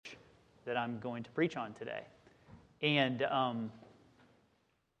that I'm going to preach on today.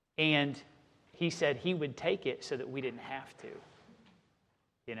 And he said he would take it so that we didn't have to,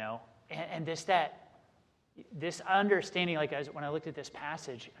 you know. And this understanding, like when I looked at this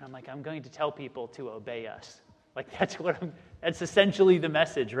passage, and I'm like, I'm going to tell people to obey us. Like that's essentially the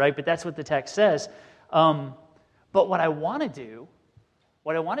message, right? But that's what the text says. But what I want to do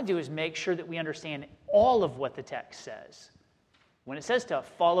is make sure that we understand all of what the text says. When it says to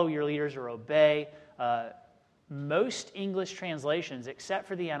follow your leaders or obey, most English translations, except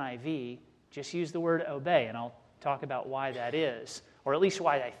for the NIV, just use the word obey, and I'll talk about why that is, or at least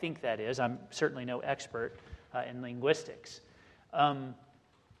why I think that is. I'm certainly no expert in linguistics. But,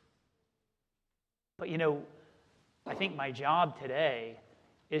 you know, I think my job today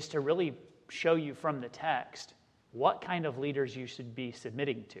is to really show you from the text what kind of leaders you should be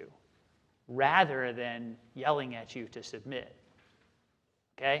submitting to, rather than yelling at you to submit.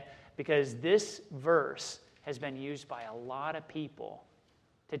 Okay? Because this verse has been used by a lot of people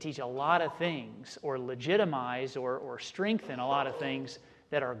to teach a lot of things or legitimize or strengthen a lot of things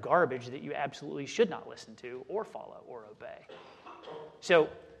that are garbage that you absolutely should not listen to or follow or obey. So,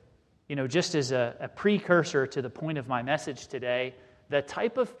 you know, just as a precursor to the point of my message today, the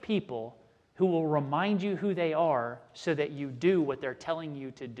type of people who will remind you who they are so that you do what they're telling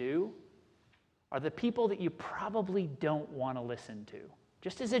you to do are the people that you probably don't want to listen to.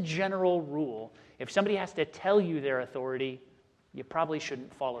 Just as a general rule, if somebody has to tell you their authority, you probably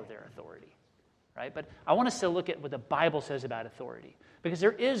shouldn't follow their authority, right? But I want us to look at what the Bible says about authority, because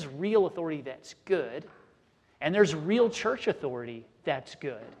there is real authority that's good, and there's real church authority that's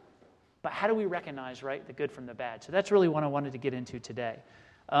good. But how do we recognize, right, the good from the bad? So that's really what I wanted to get into today.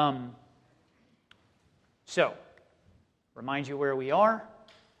 So, remind you where we are.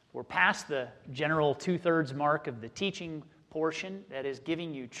 We're past the general 2/3 mark of the teaching portion, that is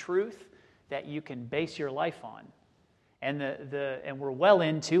giving you truth that you can base your life on. And we're well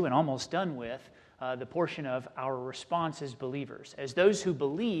into and almost done with the portion of our response as believers. As those who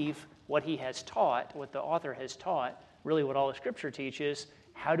believe what he has taught, what the author has taught, really what all the Scripture teaches,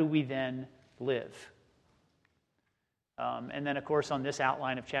 how do we then live? And then, of course, on this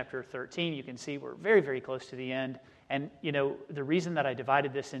outline of chapter 13, you can see we're very, very close to the end. And, you know, the reason that I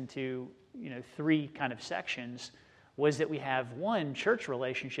divided this into, you know, 3 kind of sections was that we have, one, church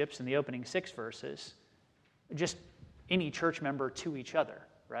relationships in the opening 6 verses, just any church member to each other,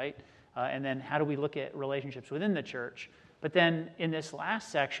 right? And then how do we look at relationships within the church? But then in this last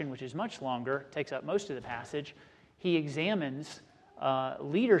section, which is much longer, takes up most of the passage, he examines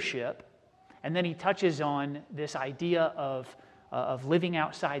leadership, and then he touches on this idea of living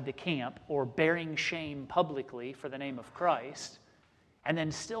outside the camp or bearing shame publicly for the name of Christ, and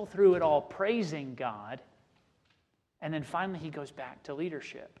then still through it all praising God, and then finally he goes back to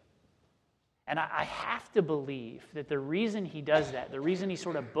leadership. And I have to believe that the reason he does that, the reason he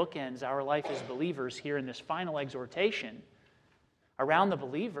sort of bookends our life as believers here in this final exhortation around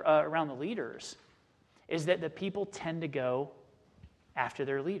the leaders, is that the people tend to go after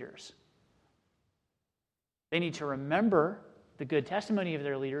their leaders. They need to remember the good testimony of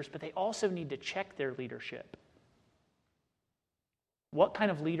their leaders, but they also need to check their leadership. What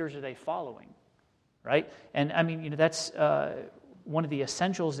kind of leaders are they following, right? And I mean, you know, that's one of the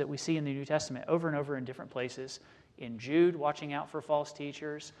essentials that we see in the New Testament over and over in different places. In Jude, watching out for false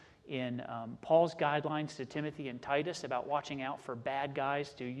teachers. In Paul's guidelines to Timothy and Titus about watching out for bad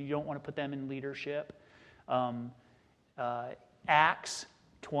guys. You don't want to put them in leadership. Acts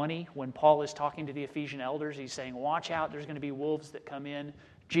 20, when Paul is talking to the Ephesian elders, he's saying, watch out, there's going to be wolves that come in.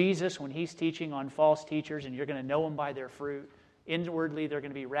 Jesus, when he's teaching on false teachers, and you're going to know them by their fruit, inwardly they're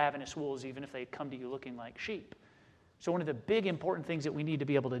going to be ravenous wolves, even if they come to you looking like sheep. So one of the big important things that we need to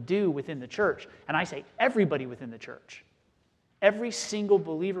be able to do within the church, and I say everybody within the church, every single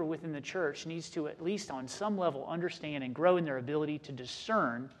believer within the church needs to at least on some level understand and grow in their ability to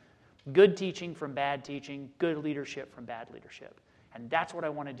discern good teaching from bad teaching, good leadership from bad leadership. And that's what I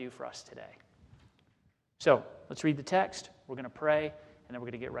want to do for us today. So let's read the text, we're going to pray, and then we're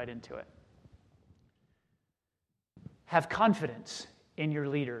going to get right into it. Have confidence in your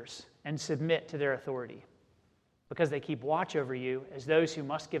leaders and submit to their authority, because they keep watch over you as those who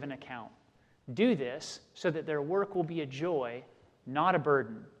must give an account. Do this so that their work will be a joy, not a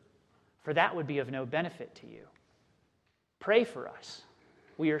burden, for that would be of no benefit to you. Pray for us.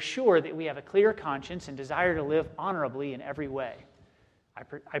 We are sure that we have a clear conscience and desire to live honorably in every way.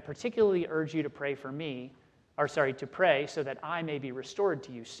 I particularly urge you to pray to pray so that I may be restored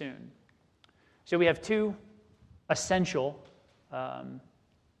to you soon. So we have 2 essential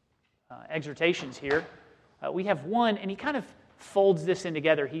exhortations here. We have one, and he kind of folds this in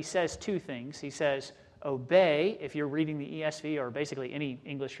together. He says two things. He says, obey, if you're reading the ESV or basically any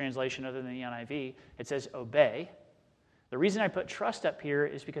English translation other than the NIV, it says obey. The reason I put trust up here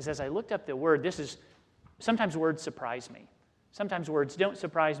is because as I looked up the word, sometimes words surprise me. Sometimes words don't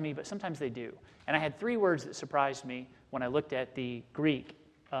surprise me, but sometimes they do. And I had 3 words that surprised me when I looked at the Greek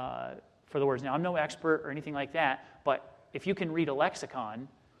for the words. Now, I'm no expert or anything like that, but if you can read a lexicon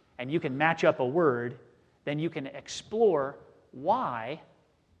and you can match up a word, then you can explore why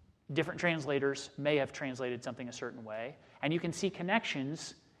different translators may have translated something a certain way, and you can see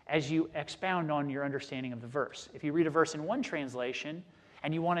connections as you expound on your understanding of the verse. If you read a verse in one translation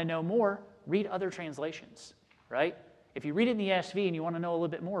and you want to know more, read other translations, right? If you read it in the ESV and you want to know a little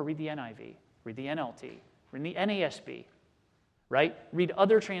bit more, read the NIV, read the NLT, read the NASB, right? Read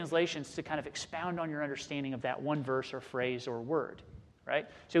other translations to kind of expound on your understanding of that one verse or phrase or word, right?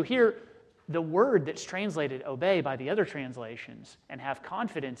 So here, the word that's translated obey by the other translations and have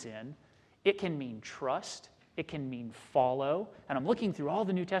confidence in, it can mean trust, it can mean follow. And I'm looking through all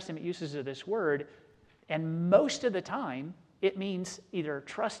the New Testament uses of this word, and most of the time, it means either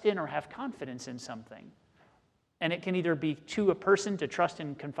trust in or have confidence in something. And it can either be to a person to trust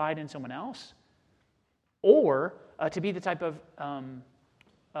and confide in someone else, or to be the type of,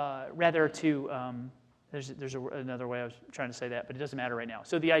 there's another way I was trying to say that, but it doesn't matter right now.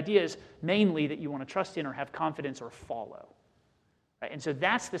 So the idea is mainly that you want to trust in or have confidence or follow. Right? And so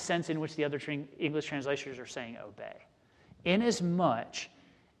that's the sense in which the other English translators are saying obey. Inasmuch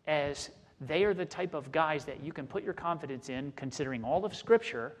as they are the type of guys that you can put your confidence in, considering all of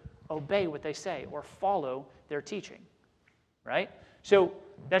Scripture, obey what they say or follow their teaching. Right? So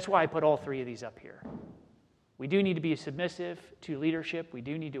that's why I put all 3 of these up here. We do need to be submissive to leadership. We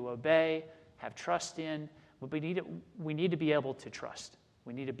do need to obey, have trust in, but we need to be able to trust.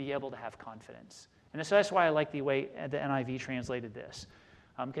 We need to be able to have confidence. And so that's why I like the way the NIV translated this,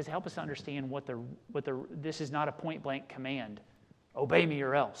 because it helps us to understand this is not a point-blank command. Obey me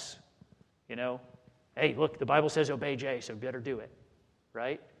or else. You know, hey, look, the Bible says obey Jay, so better do it,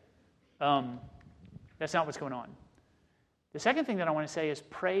 right? That's not what's going on. The second thing that I want to say is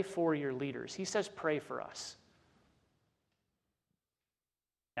pray for your leaders. He says pray for us.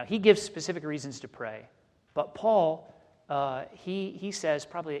 Now, he gives specific reasons to pray, but Paul, he says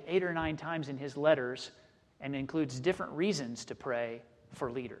probably 8 or 9 times in his letters and includes different reasons to pray for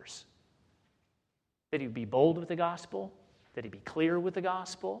leaders. That he would be bold with the gospel, that he be clear with the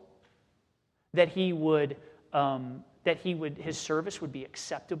gospel, that his service would be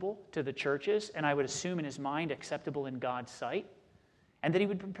acceptable to the churches, and I would assume in his mind acceptable in God's sight, and that he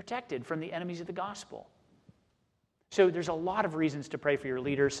would be protected from the enemies of the gospel. So there's a lot of reasons to pray for your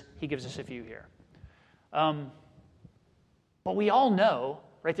leaders. He gives us a few here. But we all know,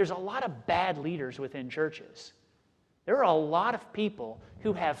 right, there's a lot of bad leaders within churches. There are a lot of people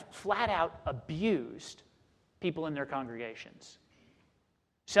who have flat out abused people in their congregations.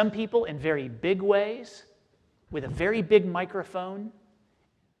 Some people in very big ways, with a very big microphone,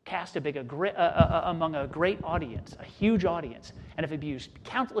 cast among a great audience, a huge audience, and have abused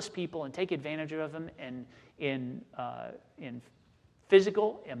countless people and take advantage of them in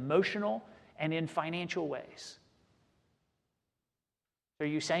physical, emotional, and in financial ways. Are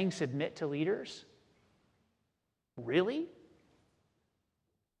you saying submit to leaders? Really?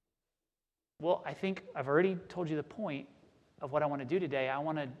 Well, I think I've already told you the point of what I want to do today. I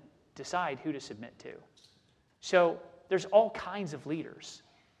want to decide who to submit to. So there's all kinds of leaders.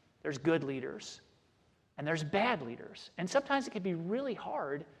 There's good leaders, and there's bad leaders. And sometimes it can be really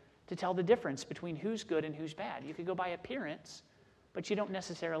hard to tell the difference between who's good and who's bad. You could go by appearance, but you don't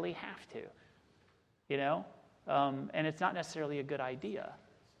necessarily have to, you know? And it's not necessarily a good idea.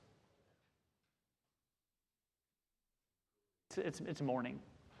 It's morning.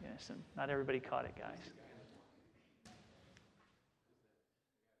 Yes, and not everybody caught it, guys.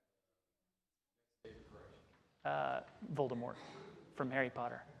 Voldemort from Harry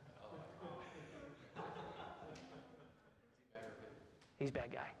Potter. He's a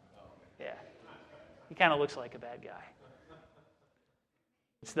bad guy. Yeah. He kind of looks like a bad guy.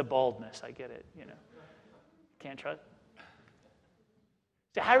 It's the baldness, I get it, you know. Can't trust.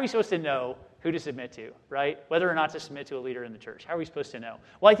 So how are we supposed to know who to submit to, right? Whether or not to submit to a leader in the church. How are we supposed to know?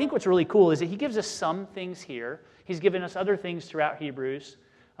 Well, I think what's really cool is that he gives us some things here. He's given us other things throughout Hebrews.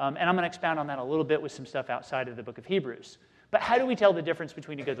 And I'm going to expound on that a little bit with some stuff outside of the book of Hebrews. But how do we tell the difference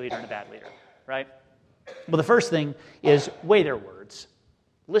between a good leader and a bad leader, right? Well, the first thing is weigh their words.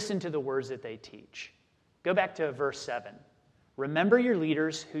 Listen to the words that they teach. Go back to verse 7. Remember your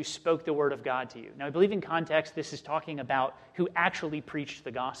leaders who spoke the word of God to you. Now, I believe in context, this is talking about who actually preached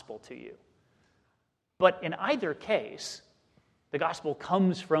the gospel to you. But in either case, The gospel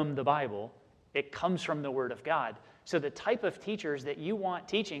comes from the Bible. It comes from the Word of God. So the type of teachers that you want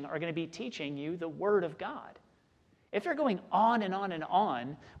teaching are going to be teaching you the Word of God. If they're going on and on and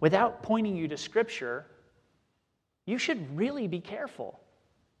on without pointing you to Scripture, you should really be careful.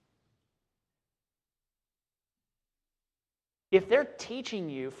 If they're teaching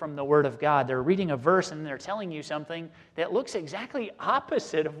you from the Word of God, they're reading a verse and they're telling you something that looks exactly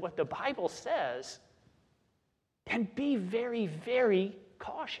opposite of what the Bible says, then be very, very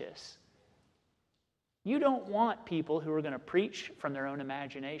cautious. You don't want people who are going to preach from their own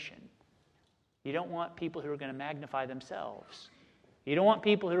imagination. You don't want people who are going to magnify themselves. You don't want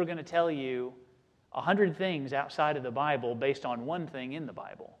people who are going to tell you 100 things outside of the Bible based on one thing in the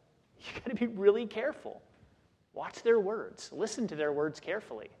Bible. You've got to be really careful. Watch their words. Listen to their words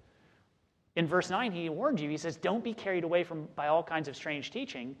carefully. In verse 9, he warned you. He says, don't be carried away by all kinds of strange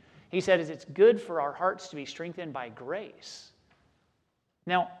teaching. He said, it's good for our hearts to be strengthened by grace.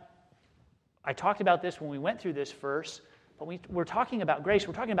 Now, I talked about this when we went through this verse, but we're talking about grace.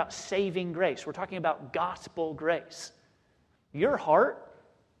 We're talking about saving grace. We're talking about gospel grace. Your heart,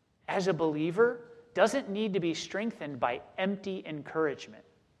 as a believer, doesn't need to be strengthened by empty encouragement,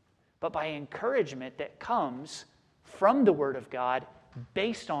 but by encouragement that comes from the Word of God,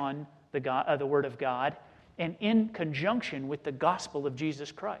 based on the Word of God, and in conjunction with the gospel of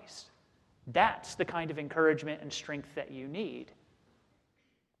Jesus Christ. That's the kind of encouragement and strength that you need.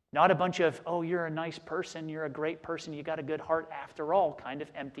 Not a bunch of, oh, you're a nice person, you're a great person, you got a good heart after all, kind of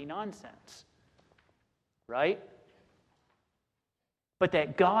empty nonsense. Right? But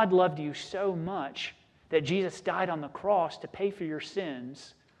that God loved you so much that Jesus died on the cross to pay for your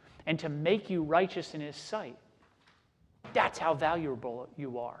sins and to make you righteous in His sight. That's how valuable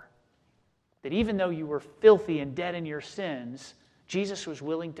you are. That even though you were filthy and dead in your sins, Jesus was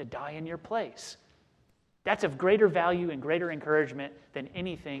willing to die in your place. That's of greater value and greater encouragement than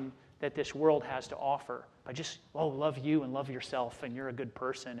anything that this world has to offer. By just, love you and love yourself and you're a good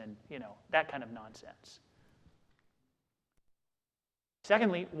person and, that kind of nonsense.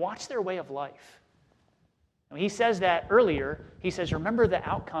 Secondly, watch their way of life. Now, he says that earlier. He says, remember the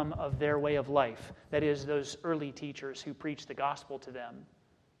outcome of their way of life. That is, those early teachers who preached the gospel to them.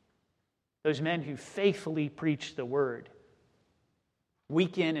 Those men who faithfully preached the word.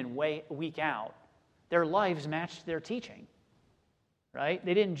 Week in and week out. Their lives matched their teaching, right?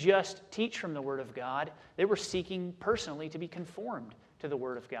 They didn't just teach from the Word of God. They were seeking personally to be conformed to the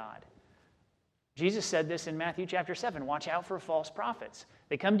Word of God. Jesus said this in Matthew chapter 7, watch out for false prophets.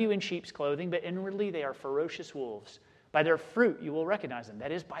 They come to you in sheep's clothing, but inwardly they are ferocious wolves. By their fruit you will recognize them.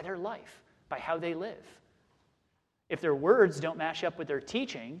 That is, by their life, by how they live. If their words don't match up with their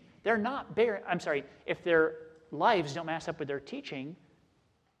teaching, if their lives don't match up with their teaching,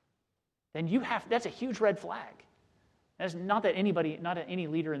 then that's a huge red flag. That's not that any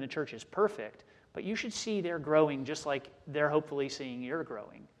leader in the church is perfect, but you should see they're growing just like they're hopefully seeing you're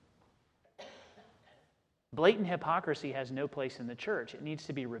growing. Blatant hypocrisy has no place in the church. It needs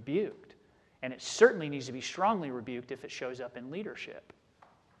to be rebuked. And it certainly needs to be strongly rebuked if it shows up in leadership.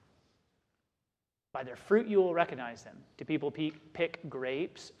 By their fruit you will recognize them. Do people pick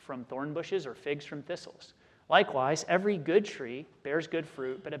grapes from thorn bushes or figs from thistles? Likewise, every good tree bears good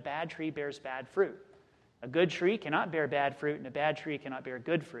fruit, but a bad tree bears bad fruit. A good tree cannot bear bad fruit, and a bad tree cannot bear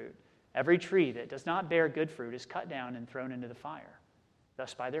good fruit. Every tree that does not bear good fruit is cut down and thrown into the fire.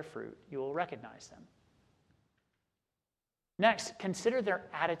 Thus, by their fruit, you will recognize them. Next, consider their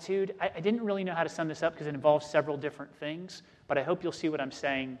attitude. I didn't really know how to sum this up because it involves several different things, but I hope you'll see what I'm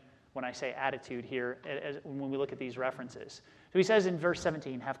saying when I say attitude here when we look at these references. So he says in verse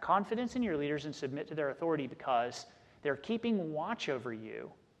 17, have confidence in your leaders and submit to their authority because they're keeping watch over you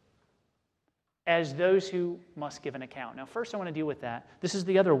as those who must give an account. Now, first I want to deal with that. This is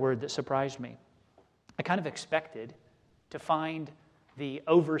the other word that surprised me. I kind of expected to find the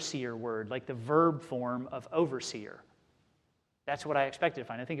overseer word, like the verb form of overseer. That's what I expected to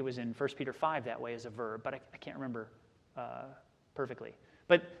find. I think it was in 1 Peter 5 that way as a verb, but I can't remember perfectly.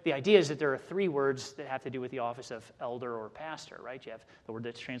 But the idea is that there are three words that have to do with the office of elder or pastor, right? You have the word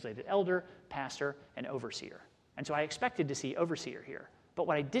that's translated elder, pastor, and overseer. And so I expected to see overseer here. But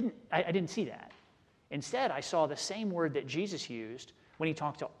what I didn't see that. Instead, I saw the same word that Jesus used when he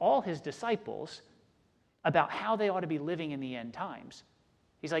talked to all his disciples about how they ought to be living in the end times.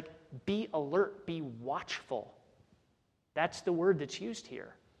 He's like, be alert, be watchful. That's the word that's used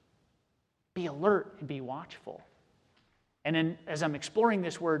here. Be alert and be watchful. And then as I'm exploring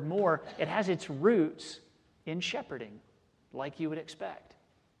this word more, it has its roots in shepherding, like you would expect.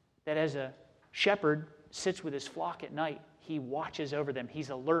 That as a shepherd sits with his flock at night, he watches over them. He's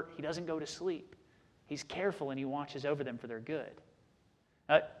alert. He doesn't go to sleep. He's careful and he watches over them for their good.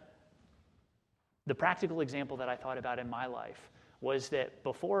 The practical example that I thought about in my life was that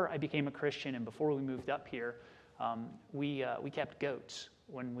before I became a Christian and before we moved up here, we kept goats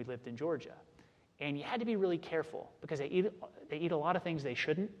when we lived in Georgia. And you had to be really careful because they eat a lot of things they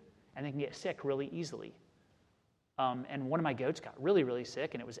shouldn't, and they can get sick really easily. And one of my goats got really, really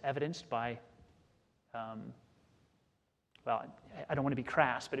sick, and it was evidenced by, well, I don't want to be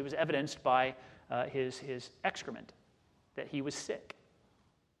crass, but it was evidenced by his excrement that he was sick.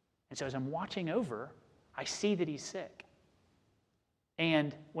 And so as I'm watching over, I see that he's sick.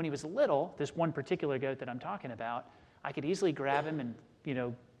 And when he was little, this one particular goat that I'm talking about, I could easily grab him and,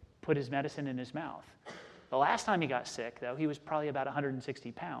 put his medicine in his mouth. The last time he got sick, though, he was probably about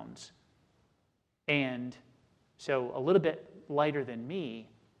 160 pounds. And so a little bit lighter than me,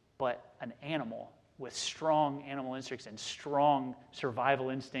 but an animal with strong animal instincts and strong survival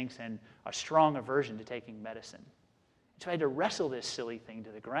instincts and a strong aversion to taking medicine. So I had to wrestle this silly thing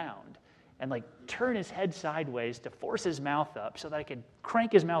to the ground and turn his head sideways to force his mouth up so that I could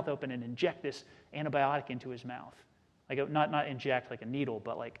crank his mouth open and inject this antibiotic into his mouth. Not inject like a needle,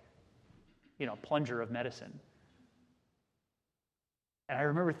 but plunger of medicine. And I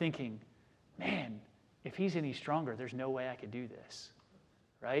remember thinking, man, if he's any stronger, there's no way I could do this,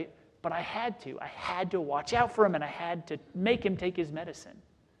 right? But I had to. I had to watch out for him, and I had to make him take his medicine.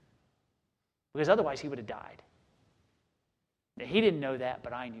 Because otherwise he would have died. Now, he didn't know that,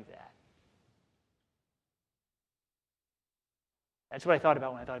 but I knew that. That's what I thought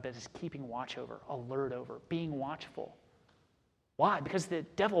about when I thought about this: keeping watch over, alert over, being watchful. Why? Because the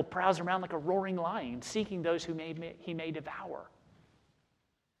devil prowls around like a roaring lion, seeking those who he may devour.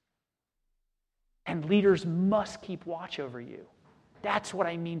 And leaders must keep watch over you. That's what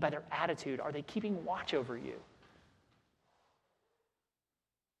I mean by their attitude. Are they keeping watch over you?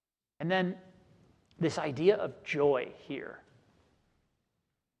 And then this idea of joy here,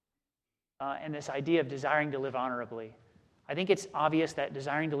 and this idea of desiring to live honorably. I think it's obvious that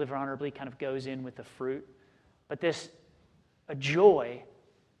desiring to live honorably kind of goes in with the fruit, but a joy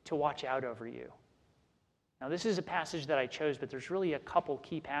to watch out over you. Now, this is a passage that I chose, but there's really a couple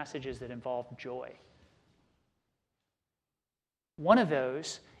key passages that involve joy. One of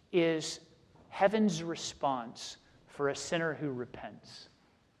those is heaven's response for a sinner who repents.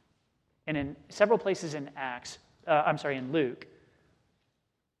 And in several places in in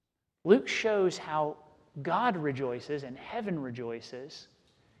Luke shows how God rejoices and heaven rejoices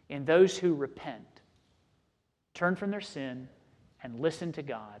in those who repent, turn from their sin, and listen to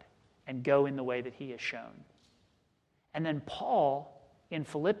God, and go in the way that he has shown. And then Paul, in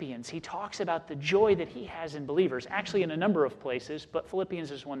Philippians, he talks about the joy that he has in believers, actually in a number of places, but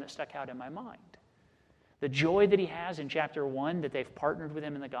Philippians is one that stuck out in my mind. The joy that he has in chapter 1, that they've partnered with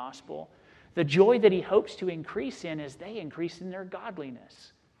him in the gospel, the joy that he hopes to increase in as they increase in their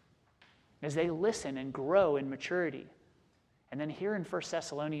godliness, as they listen and grow in maturity. And then here in 1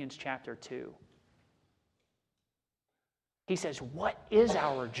 Thessalonians chapter 2, he says, what is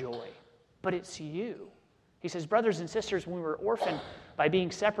our joy? But it's you. He says, brothers and sisters, when we were orphaned by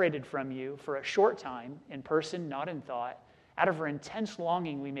being separated from you for a short time, in person, not in thought, out of our intense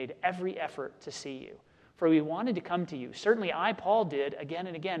longing, we made every effort to see you. For we wanted to come to you. Certainly I, Paul, did again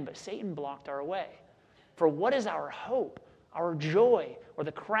and again, but Satan blocked our way. For what is our hope, our joy, or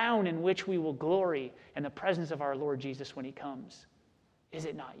the crown in which we will glory in the presence of our Lord Jesus when he comes? Is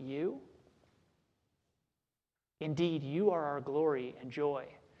it not you? Indeed, you are our glory and joy.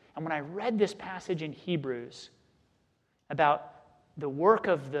 And when I read this passage in Hebrews about the work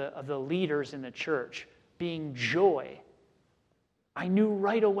of the leaders in the church being joy, I knew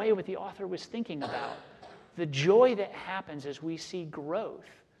right away what the author was thinking about. The joy that happens as we see growth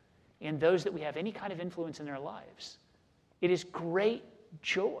in those that we have any kind of influence in their lives. It is great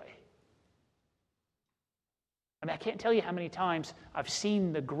joy. I mean, I can't tell you how many times I've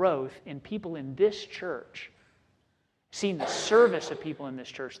seen the growth in people in this church, seen the service of people in this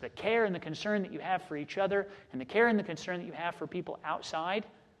church, the care and the concern that you have for each other, and the care and the concern that you have for people outside.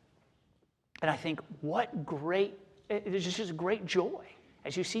 And I think, it is just great joy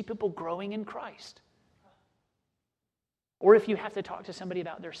as you see people growing in Christ. Or if you have to talk to somebody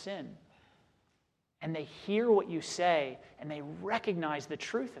about their sin, and they hear what you say, and they recognize the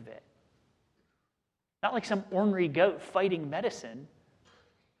truth of it. Not like some ornery goat fighting medicine,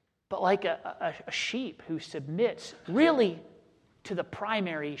 but like a sheep who submits really to the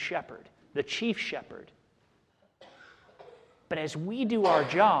primary shepherd, the chief shepherd. But as we do our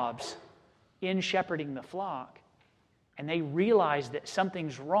jobs in shepherding the flock, and they realize that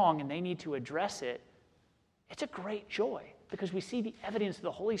something's wrong and they need to address it, it's a great joy because we see the evidence of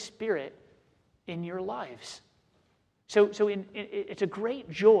the Holy Spirit in your lives. So it's a great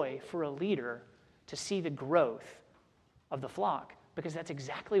joy for a leader to see the growth of the flock, because that's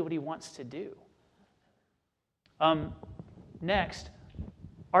exactly what he wants to do. Next,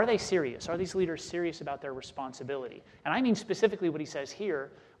 are they serious? Are these leaders serious about their responsibility? And I mean specifically what he says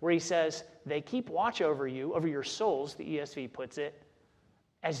here, where he says, they keep watch over you, over your souls, the ESV puts it,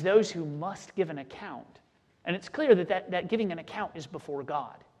 as those who must give an account. And it's clear that giving an account is before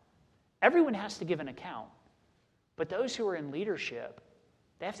God. Everyone has to give an account. But those who are in leadership,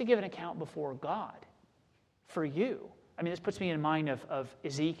 they have to give an account before God for you. I mean, this puts me in mind of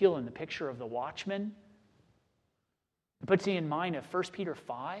Ezekiel and the picture of the watchman. It puts me in mind of 1 Peter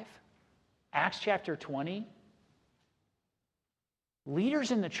 5, Acts chapter 20. Leaders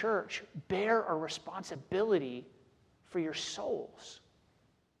in the church bear a responsibility for your souls.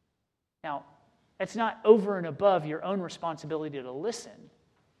 Now, it's not over and above your own responsibility to listen,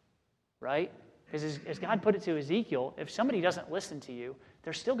 right? Because as God put it to Ezekiel, if somebody doesn't listen to you,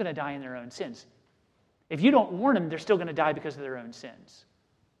 they're still going to die in their own sins. If you don't warn them, they're still going to die because of their own sins.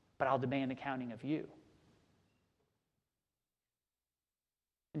 But I'll demand accounting of you.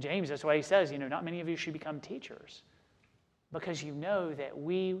 And James, that's why he says, not many of you should become teachers, because you know that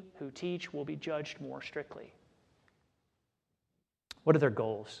we who teach will be judged more strictly. What are their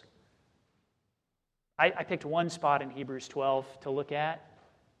goals? I picked one spot in Hebrews 12 to look at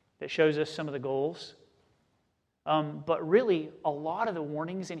that shows us some of the goals. But really, a lot of the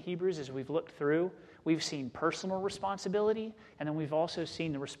warnings in Hebrews, as we've looked through, we've seen personal responsibility, and then we've also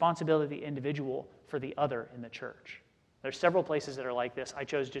seen the responsibility of the individual for the other in the church. There's several places that are like this. I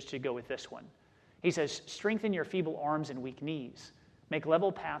chose just to go with this one. He says, strengthen your feeble arms and weak knees. Make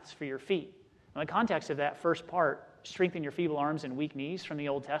level paths for your feet. In the context of that first part, strengthen your feeble arms and weak knees from the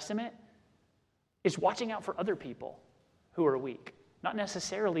Old Testament, is watching out for other people who are weak. Not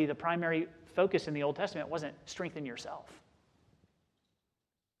necessarily the primary focus in the Old Testament wasn't strengthen yourself.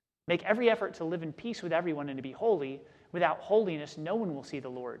 Make every effort to live in peace with everyone and to be holy. Without holiness, no one will see the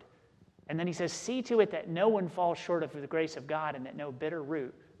Lord. And then he says, see to it that no one falls short of the grace of God and that no bitter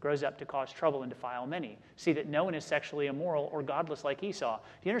root grows up to cause trouble and defile many. See that no one is sexually immoral or godless like Esau. Do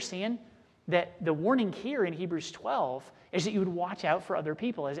you understand that the warning here in Hebrews 12 is that you would watch out for other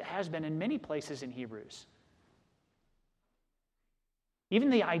people, as it has been in many places in Hebrews? Even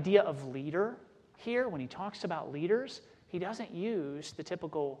the idea of leader here, when he talks about leaders, he doesn't use the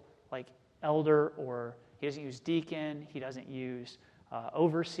typical elder, or he doesn't use deacon, he doesn't use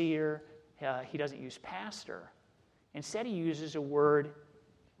overseer, he doesn't use pastor. Instead, he uses a word,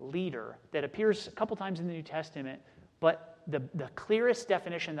 leader, that appears a couple times in the New Testament, but the clearest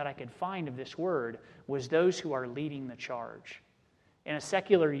definition that I could find of this word was those who are leading the charge. In a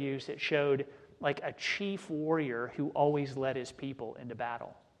secular use, it showed like a chief warrior who always led his people into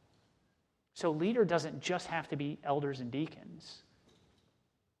battle. So leader doesn't just have to be elders and deacons.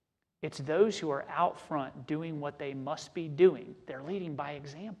 It's those who are out front doing what they must be doing. They're leading by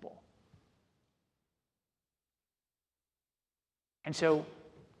example. And so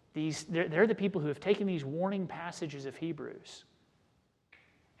they're the people who have taken these warning passages of Hebrews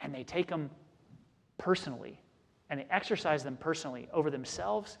and they take them personally and they exercise them personally over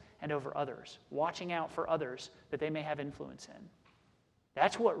themselves and over others, watching out for others that they may have influence in.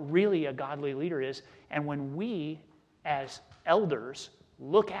 That's what really a godly leader is. And when we, as elders,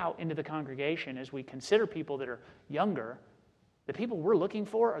 look out into the congregation as we consider people that are younger, the people we're looking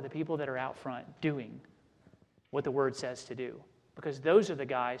for are the people that are out front doing what the Word says to do. Because those are the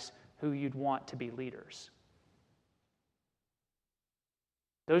guys who you'd want to be leaders.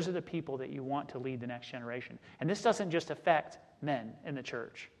 Those are the people that you want to lead the next generation. And this doesn't just affect men in the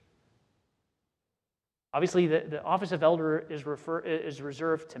church. Obviously, the office of elder is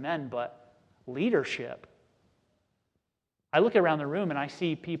reserved to men, but leadership. I look around the room and I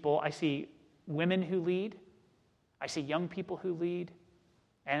see people, I see women who lead, I see young people who lead,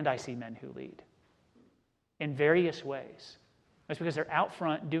 and I see men who lead in various ways. That's because they're out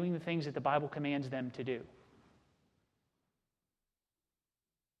front doing the things that the Bible commands them to do.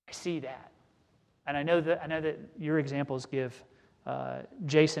 I see that. And I know that your examples give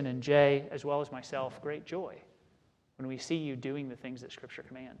Jason and Jay, as well as myself, great joy when we see you doing the things that Scripture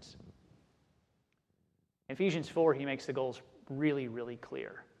commands. In Ephesians 4, he makes the goals really, really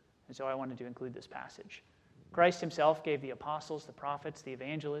clear. And so I wanted to include this passage. Christ himself gave the apostles, the prophets, the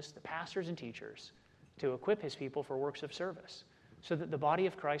evangelists, the pastors, and teachers to equip his people for works of service, so that the body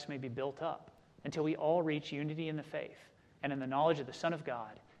of Christ may be built up until we all reach unity in the faith and in the knowledge of the Son of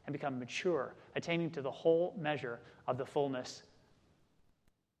God and become mature, attaining to the whole measure of the fullness.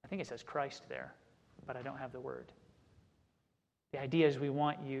 I think it says Christ there, but I don't have the word. The idea is we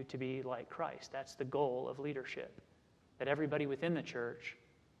want you to be like Christ. That's the goal of leadership, that everybody within the church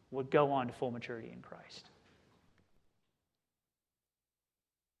would go on to full maturity in Christ.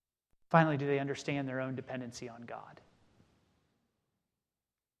 Finally, do they understand their own dependency on God?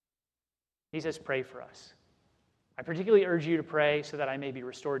 He says, pray for us. I particularly urge you to pray so that I may be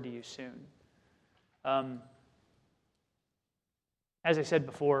restored to you soon. As I said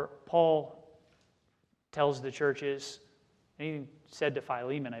before, Paul tells the churches, and he said to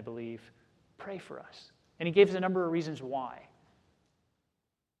Philemon, I believe, pray for us. And he gave us a number of reasons why.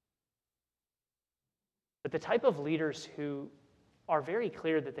 But the type of leaders who are very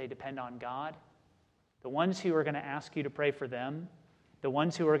clear that they depend on God, the ones who are going to ask you to pray for them, the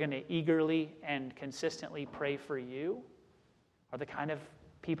ones who are going to eagerly and consistently pray for you, are the kind of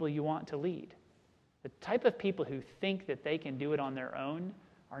people you want to lead. The type of people who think that they can do it on their own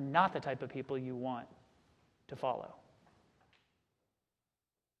are not the type of people you want to follow.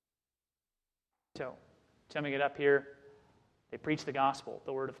 So, summing it up here, they preach the gospel,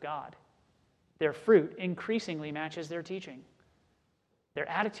 the word of God. Their fruit increasingly matches their teaching. Their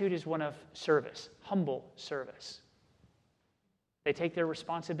attitude is one of service, humble service. They take their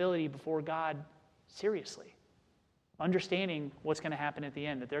responsibility before God seriously, understanding what's going to happen at the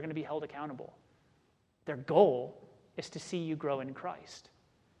end, that they're going to be held accountable. Their goal is to see you grow in Christ,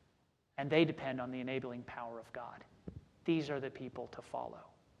 and they depend on the enabling power of God. These are the people to follow.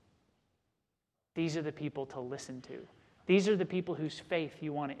 These are the people to listen to. These are the people whose faith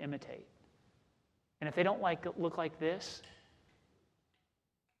you want to imitate. And if they don't look like this,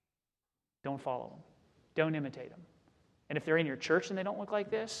 don't follow them. Don't imitate them. And if they're in your church and they don't look like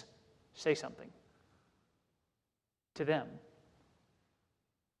this, say something to them.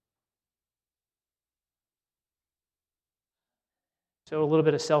 So a little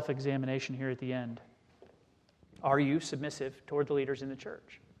bit of self-examination here at the end. Are you submissive toward the leaders in the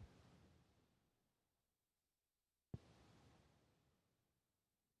church?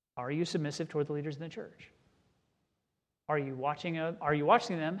 Are you submissive toward the leaders in the church? Are you watching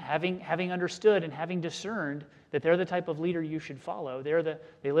them, having understood and having discerned that they're the type of leader you should follow,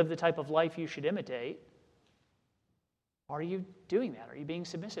 they live the type of life you should imitate? Are you doing that? Are you being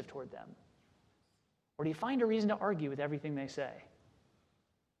submissive toward them? Or do you find a reason to argue with everything they say?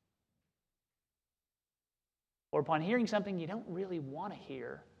 Or upon hearing something you don't really want to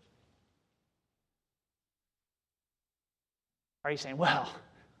hear, are you saying, well,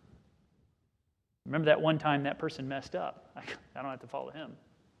 remember that one time that person messed up? I don't have to follow him.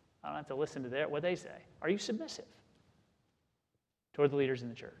 I don't have to listen to what they say. Are you submissive toward the leaders in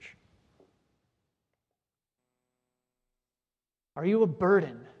the church? Are you a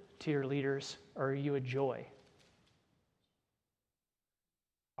burden to your leaders, or are you a joy?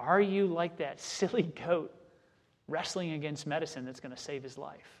 Are you like that silly goat wrestling against medicine that's going to save his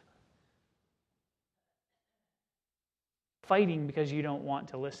life? Fighting because you don't want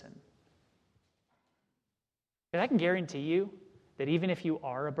to listen. And I can guarantee you that even if you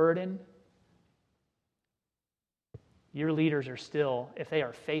are a burden, your leaders are still, if they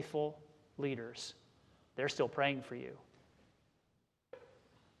are faithful leaders, they're still praying for you.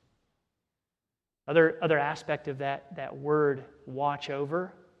 Other aspect of that word, watch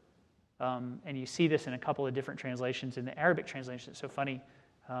over, and you see this in a couple of different translations. In the Arabic translation, it's so funny,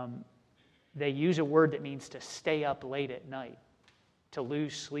 they use a word that means to stay up late at night, to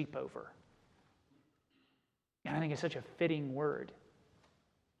lose sleep over. And I think it's such a fitting word.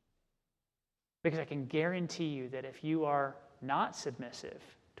 Because I can guarantee you that if you are not submissive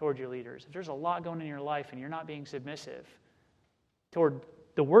toward your leaders, if there's a lot going on in your life and you're not being submissive toward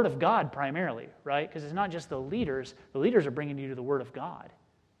the Word of God primarily, right? Because it's not just the leaders are bringing you to the Word of God.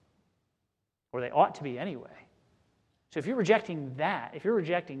 Or they ought to be anyway. So if you're rejecting that, if you're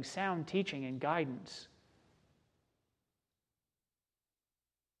rejecting sound teaching and guidance,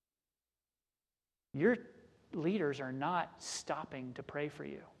 your leaders are not stopping to pray for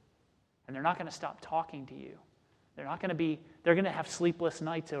you. And they're not going to stop talking to you. They're going to have sleepless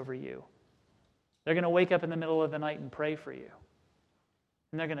nights over you. They're going to wake up in the middle of the night and pray for you.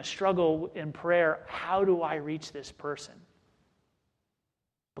 And they're going to struggle in prayer, how do I reach this person?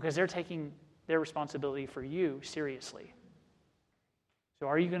 Because they're taking their responsibility for you seriously. So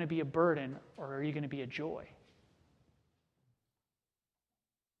are you going to be a burden or are you going to be a joy?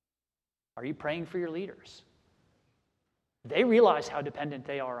 Are you praying for your leaders? They realize how dependent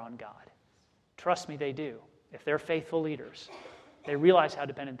they are on God. Trust me, they do. If they're faithful leaders, they realize how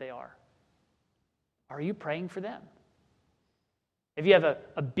dependent they are. Are you praying for them? If you have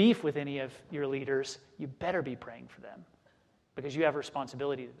a beef with any of your leaders, you better be praying for them because you have a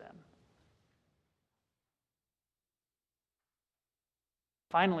responsibility to them.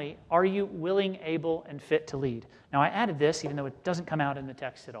 Finally, are you willing, able, and fit to lead? Now, I added this, even though it doesn't come out in the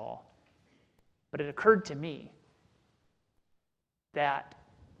text at all. But it occurred to me that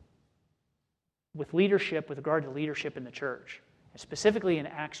with regard to leadership in the church, specifically in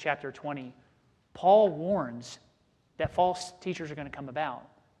Acts chapter 20, Paul warns that false teachers are going to come about,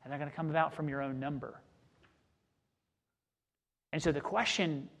 and they're going to come about from your own number. And so the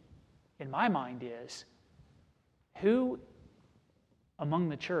question in my mind is, who among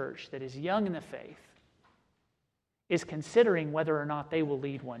the church that is young in the faith is considering whether or not they will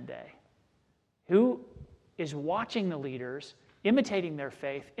lead one day? Who is watching the leaders, imitating their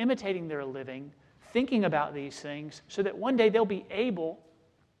faith, imitating their living, thinking about these things so that one day they'll be able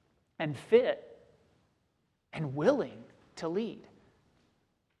and fit and willing to lead,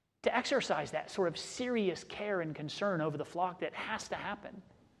 to exercise that sort of serious care and concern over the flock that has to happen.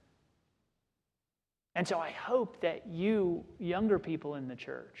 And so I hope that you, younger people in the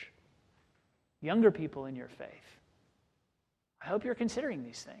church, younger people in your faith, I hope you're considering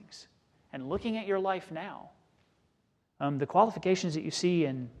these things and looking at your life now. The qualifications that you see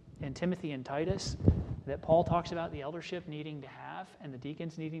in Timothy and Titus that Paul talks about the eldership needing to have and the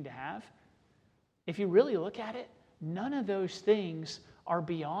deacons needing to have, if you really look at it, none of those things are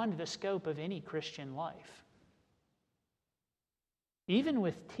beyond the scope of any Christian life. Even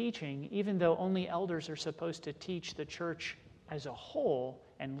with teaching, even though only elders are supposed to teach the church as a whole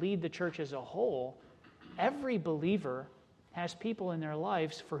and lead the church as a whole, every believer has people in their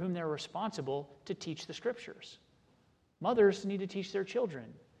lives for whom they're responsible to teach the Scriptures. Mothers need to teach their children,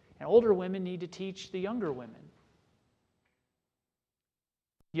 and older women need to teach the younger women.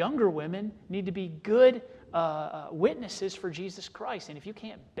 Younger women need to be good witnesses for Jesus Christ, and if you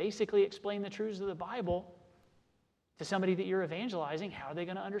can't basically explain the truths of the Bible to somebody that you're evangelizing, how are they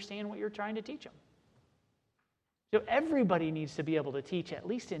going to understand what you're trying to teach them? So everybody needs to be able to teach, at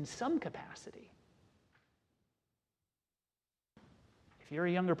least in some capacity. If you're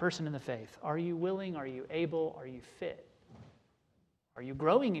a younger person in the faith, are you willing, are you able, are you fit? Are you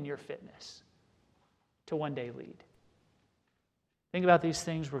growing in your fitness to one day lead? Think about these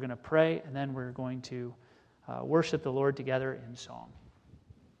things. We're going to pray, and then we're going to worship the Lord together in song.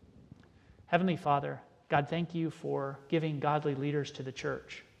 Heavenly Father, God, thank you for giving godly leaders to the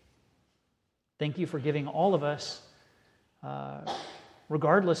church. Thank you for giving all of us,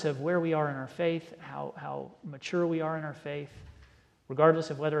 regardless of where we are in our faith, how mature we are in our faith, regardless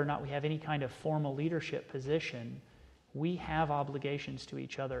of whether or not we have any kind of formal leadership position, we have obligations to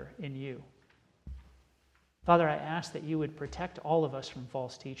each other in you. Father, I ask that you would protect all of us from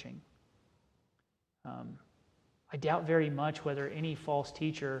false teaching. I doubt very much whether any false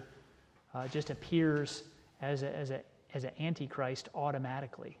teacher just appears as an antichrist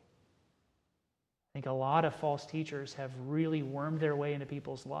automatically. I think a lot of false teachers have really wormed their way into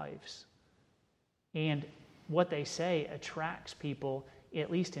people's lives. And what they say attracts people, at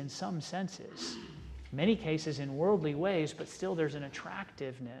least in some senses. Many cases in worldly ways, but still there's an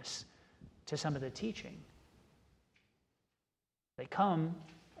attractiveness to some of the teaching. They come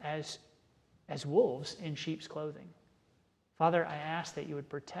as wolves in sheep's clothing. Father, I ask that you would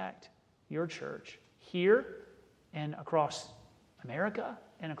protect your church here and across America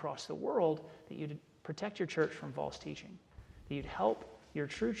and across the world, that you'd protect your church from false teaching, that you'd help your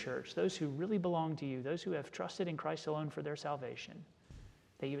true church, those who really belong to you, those who have trusted in Christ alone for their salvation,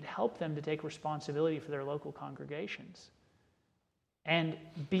 that you would help them to take responsibility for their local congregations and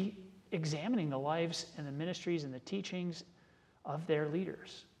be examining the lives and the ministries and the teachings of their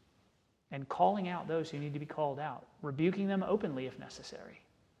leaders and calling out those who need to be called out, rebuking them openly if necessary.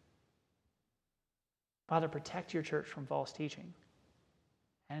 Father, protect your church from false teaching.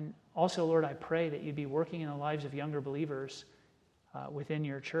 And also, Lord, I pray that you'd be working in the lives of younger believers within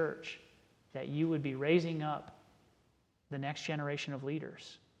your church, that you would be raising up the next generation of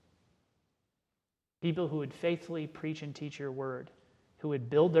leaders, people who would faithfully preach and teach your word, who would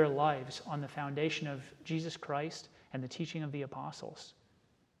build their lives on the foundation of Jesus Christ and the teaching of the apostles,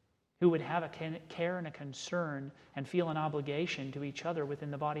 who would have a care and a concern and feel an obligation to each other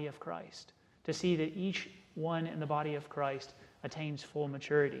within the body of Christ, to see that each one in the body of Christ attains full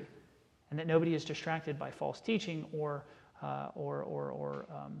maturity, and that nobody is distracted by false teaching or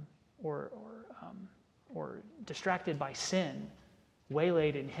distracted by sin,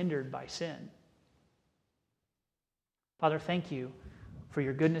 waylaid and hindered by sin. Father, thank you for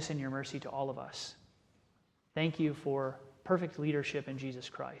your goodness and your mercy to all of us. Thank you for perfect leadership in Jesus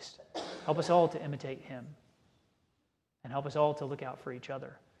Christ. Help us all to imitate him, and help us all to look out for each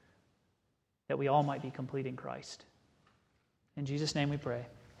other, that we all might be complete in Christ. In Jesus' name we pray.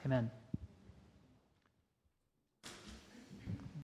 Amen.